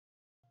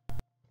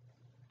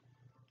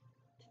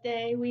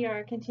Today we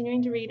are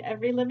continuing to read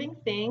Every Living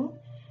Thing.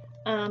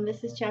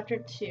 This is chapter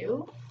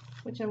 2,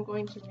 which I'm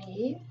going to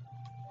read,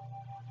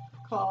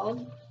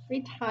 called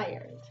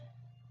Retired.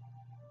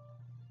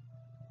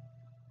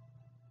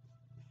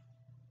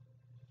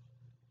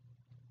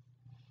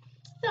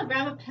 So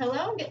grab a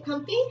pillow and get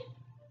comfy,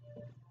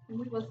 and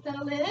we will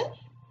settle in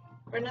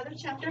for another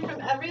chapter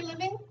from Every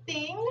Living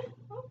Thing.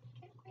 Oh,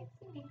 can't quite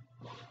see me.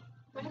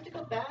 Do I have to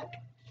go back?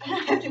 I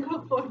have to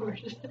go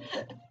forward.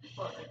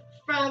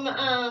 From,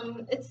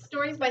 it's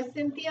stories by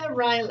Cynthia,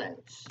 Rylant.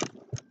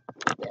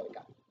 There we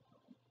go.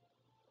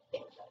 I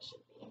think that should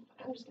be.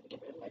 I'm just going to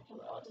get rid of my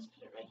pillow. I'll just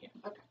put it right here.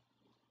 Okay.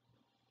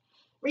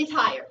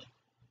 Retired.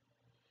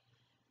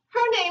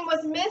 Her name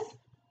was Miss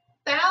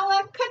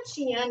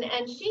Cutchian,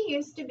 and she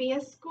used to be a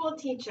school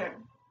teacher.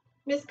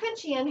 Miss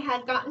Cutchian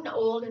had gotten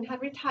old and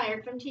had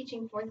retired from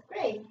teaching 4th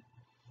grade.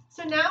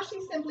 So now she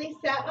simply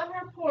sat on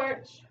her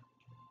porch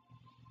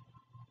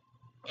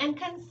and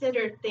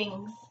considered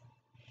things.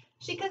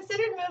 She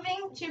considered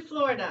moving to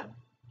Florida.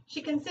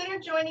 She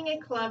considered joining a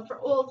club for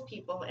old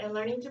people and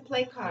learning to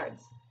play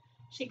cards.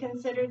 She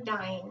considered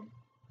dying.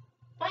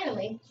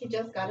 Finally, she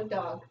just got a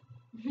dog.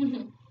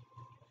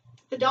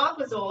 The dog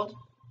was old,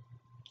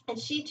 and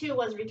she too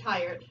was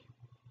retired.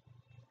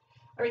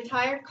 A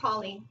retired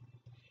collie.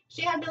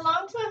 She had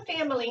belonged to a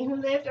family who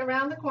lived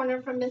around the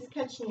corner from Miss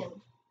Cutchian.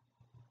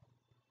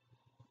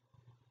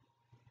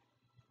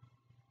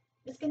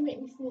 It's going to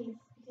make me sneeze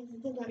because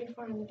I did that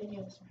before in the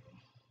video this morning.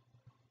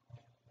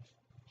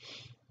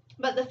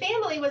 But the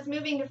family was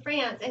moving to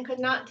France and could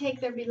not take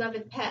their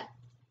beloved pet.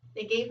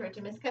 They gave her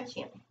to Miss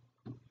Cutchian.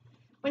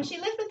 When she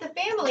lived with the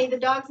family, the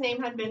dog's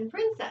name had been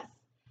Princess.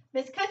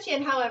 Miss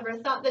Cutchian, however,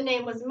 thought the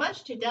name was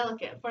much too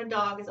delicate for a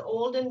dog as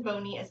old and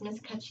bony as Miss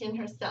Cutchian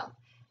herself,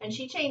 and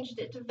she changed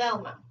it to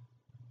Velma.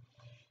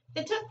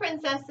 It took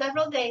Princess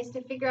several days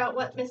to figure out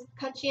what Miss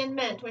Cutchian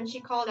meant when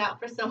she called out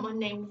for someone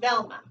named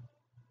Velma.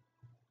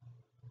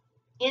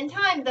 In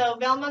time, though,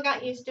 Velma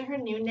got used to her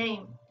new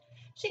name.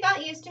 She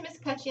got used to Miss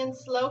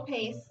Cutchian's slow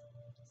pace,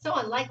 so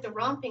unlike the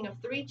romping of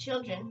 3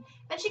 children,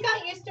 and she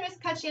got used to Miss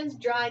Cutchian's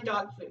dry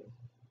dog food.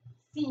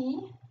 See?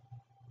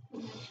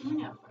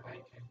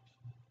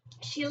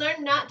 She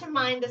learned not to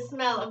mind the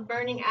smell of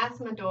burning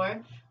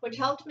Asthmador, which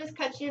helped Miss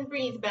Cutchian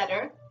breathe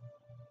better,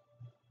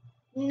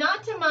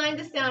 not to mind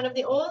the sound of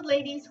the old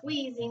lady's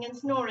wheezing and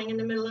snoring in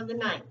the middle of the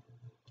night.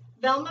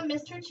 Velma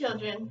missed her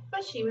children,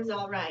 but she was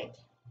all right.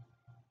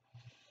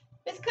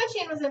 Miss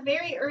Cutchian was a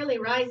very early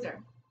riser,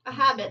 a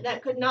habit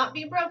that could not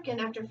be broken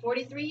after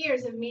 43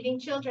 years of meeting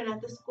children at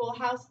the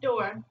schoolhouse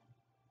door,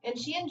 and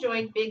she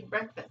enjoyed big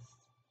breakfasts.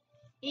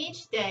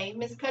 Each day,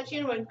 Miss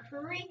Cutchian would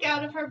creak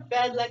out of her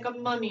bed like a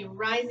mummy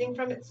rising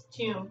from its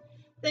tomb,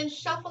 then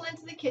shuffle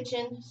into the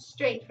kitchen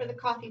straight for the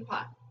coffee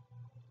pot.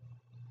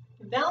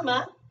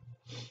 Velma,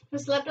 who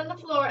slept on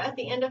the floor at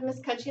the end of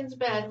Miss Cutchian's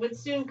bed, would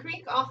soon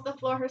creak off the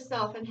floor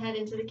herself and head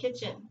into the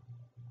kitchen.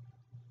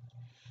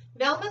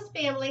 Velma's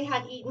family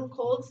had eaten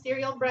cold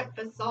cereal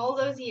breakfasts all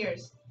those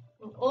years,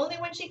 and only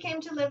when she came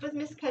to live with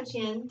Miss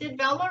Cutchian did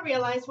Velma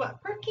realize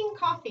what perking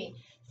coffee,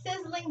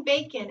 sizzling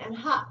bacon, and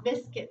hot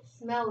biscuits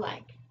smell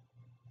like.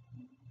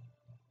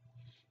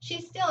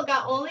 She still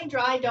got only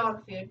dry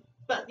dog food,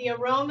 but the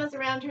aromas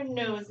around her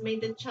nose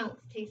made the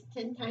chunks taste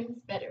 10 times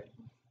better.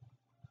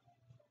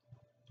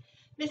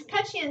 Miss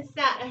Cutchian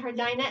sat at her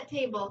dinette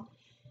table,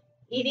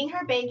 eating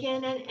her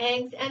bacon and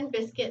eggs and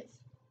biscuits,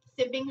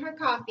 sipping her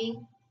coffee,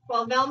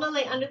 while Velma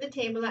lay under the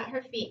table at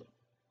her feet.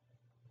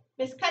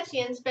 Miss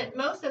Cutchian spent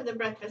most of the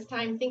breakfast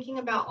time thinking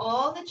about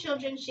all the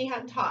children she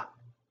had taught.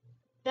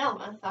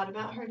 Velma thought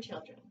about her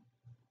children.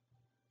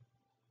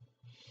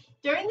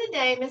 During the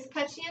day, Miss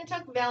Cutchian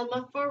took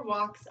Velma for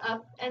walks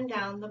up and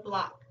down the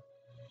block.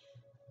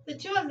 The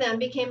two of them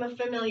became a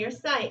familiar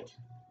sight.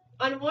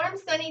 On warm,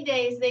 sunny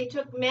days, they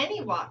took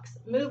many walks,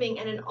 moving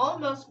at an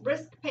almost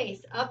brisk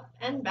pace up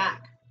and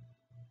back.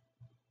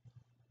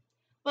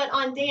 But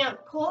on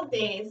damp, cold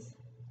days,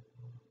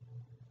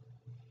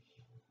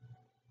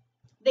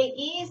 they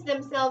eased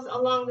themselves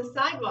along the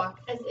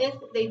sidewalk as if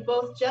they'd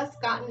both just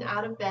gotten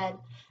out of bed,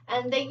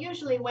 and they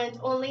usually went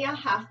only a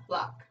half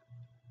block,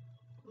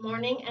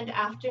 morning and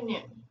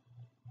afternoon.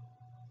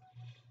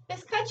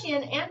 Miss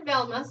Cutchian and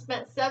Velma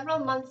spent several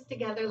months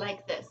together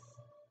like this,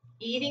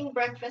 eating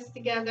breakfast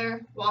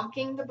together,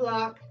 walking the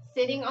block,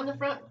 sitting on the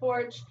front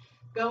porch,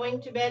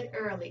 going to bed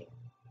early.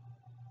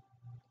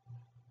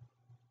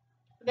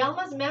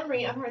 Velma's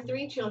memory of her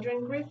 3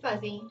 children grew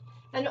fuzzy,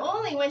 and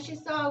only when she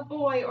saw a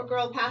boy or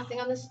girl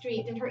passing on the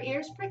street did her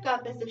ears prick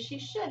up as if she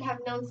should have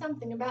known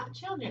something about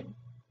children.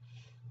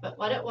 But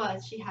what it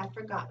was, she had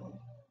forgotten.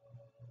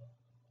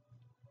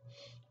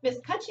 Miss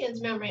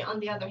Cutchian's memory, on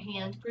the other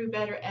hand, grew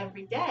better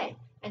every day,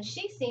 and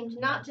she seemed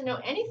not to know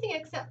anything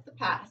except the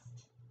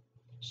past.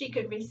 She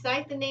could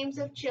recite the names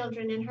of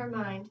children in her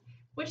mind,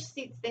 which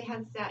seats they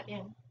had sat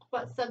in,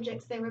 what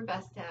subjects they were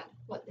best at,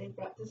 what they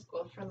brought to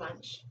school for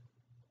lunch.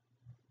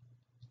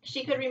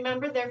 She could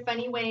remember their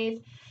funny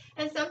ways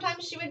And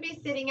sometimes she would be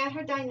sitting at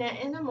her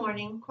dinette in the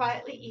morning,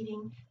 quietly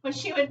eating, when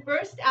she would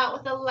burst out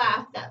with a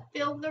laugh that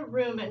filled the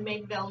room and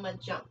made Velma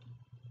jump.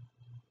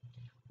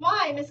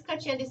 Why Miss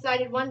Cutcheon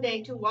decided one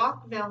day to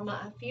walk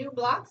Velma a few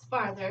blocks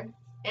farther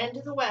and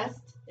to the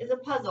west is a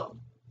puzzle.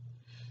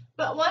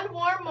 But one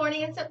warm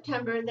morning in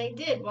September they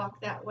did walk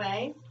that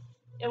way,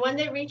 and when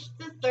they reached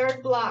the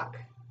third block,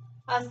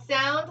 a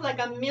sound like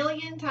a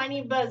million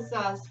tiny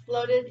buzzsaws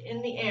floated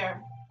in the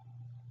air.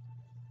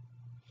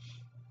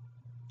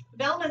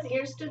 Velma's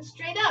ears stood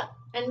straight up,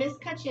 and Miss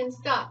Cutcheon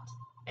stopped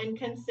and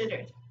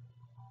considered.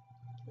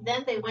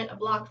 Then they went a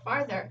block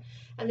farther,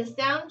 and the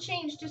sound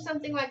changed to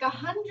something like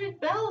 100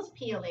 bells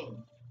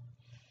pealing.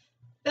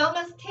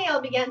 Velma's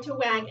tail began to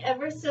wag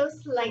ever so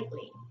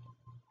slightly.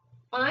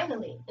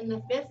 Finally, in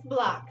the fifth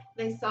block,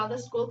 they saw the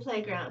school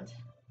playground.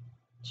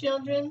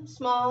 Children,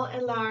 small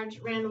and large,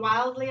 ran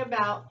wildly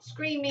about,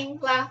 screaming,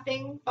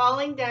 laughing,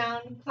 falling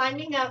down,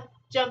 climbing up,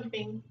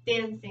 jumping,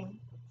 dancing.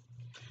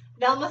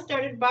 Velma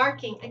started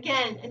barking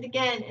again and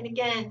again and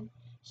again.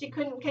 She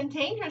couldn't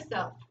contain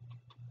herself.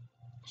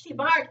 She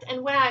barked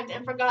and wagged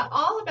and forgot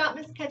all about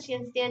Miss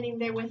Cutcheon standing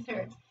there with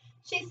her.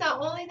 She saw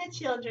only the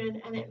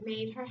children, and it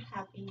made her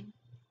happy.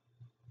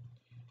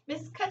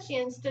 Miss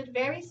Cutcheon stood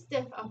very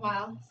stiff a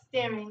while,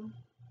 staring.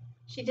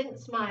 She didn't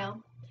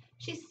smile.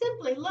 She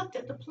simply looked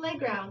at the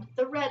playground,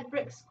 the red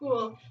brick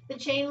school, the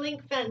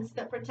chain-link fence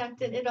that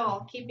protected it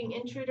all, keeping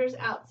intruders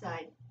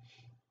outside,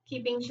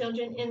 keeping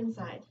children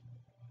inside.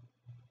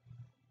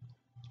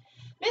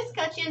 Miss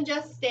Cutcheon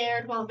just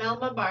stared while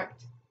Velma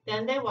barked.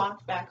 Then they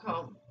walked back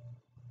home.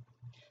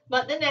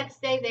 But the next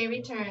day they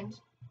returned.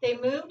 They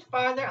moved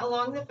farther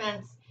along the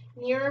fence,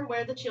 nearer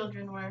where the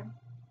children were.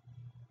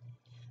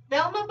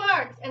 Velma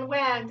barked and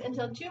wagged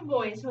until two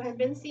boys who had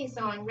been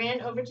seesawing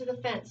ran over to the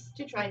fence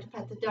to try to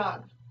pet the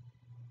dog.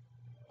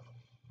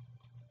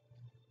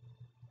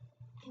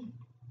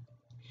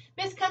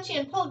 Miss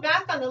Cutcheon pulled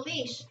back on the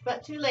leash,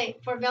 but too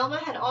late, for Velma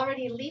had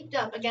already leaped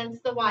up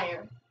against the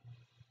wire.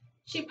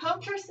 She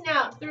poked her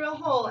snout through a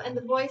hole, and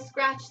the boys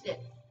scratched it,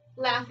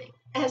 laughing,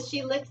 as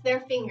she licked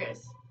their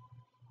fingers.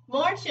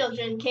 More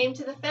children came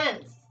to the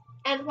fence,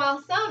 and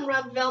while some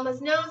rubbed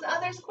Velma's nose,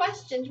 others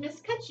questioned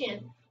Miss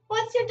Cutcheon.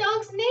 "What's your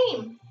dog's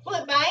name? Will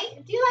it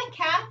bite? Do you like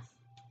cats?"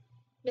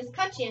 Miss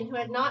Cutcheon, who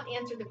had not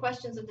answered the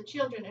questions of the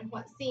children in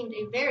what seemed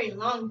a very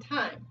long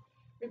time,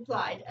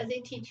 replied as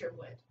a teacher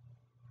would.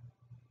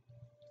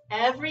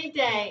 Every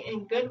day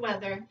in good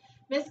weather,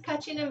 Miss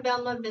Cutcheon and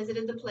Velma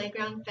visited the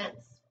playground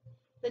fence.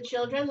 The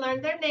children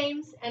learned their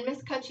names, and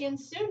Miss Cutcheon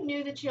soon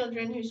knew the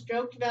children who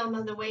stroked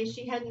Velma the way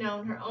she had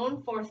known her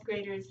own fourth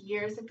graders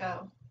years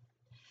ago.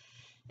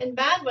 In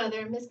bad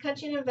weather, Miss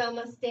Cutcheon and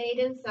Velma stayed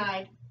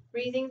inside,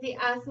 breathing the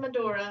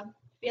asthmadora,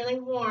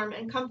 feeling warm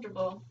and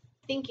comfortable,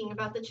 thinking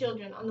about the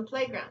children on the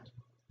playground.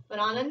 But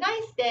on a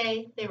nice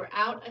day, they were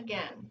out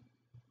again.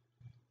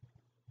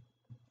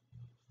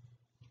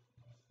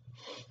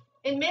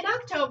 In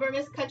mid-October,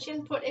 Miss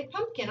Cutcheon put a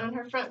pumpkin on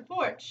her front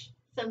porch,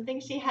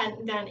 something she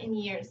hadn't done in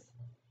years.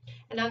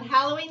 And on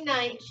Halloween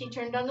night, she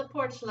turned on the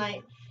porch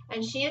light,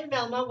 and she and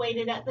Velma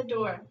waited at the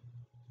door.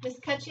 Miss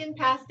Cutcheon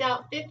passed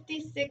out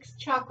 56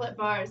 chocolate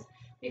bars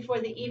before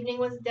the evening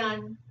was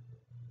done.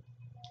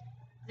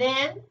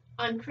 Then,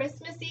 on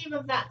Christmas Eve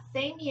of that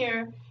same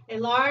year, a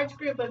large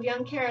group of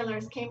young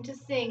carolers came to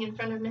sing in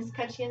front of Miss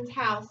Cutcheon's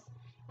house,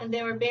 and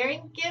they were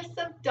bearing gifts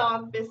of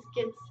dog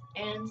biscuits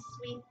and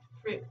sweet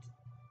fruit.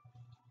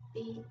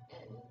 The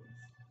end.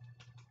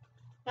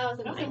 That was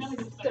a nice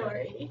good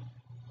story.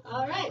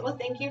 All right. Well,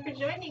 thank you for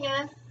joining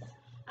us.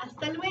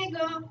 Hasta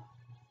luego.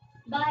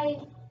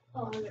 Bye.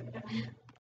 Oh,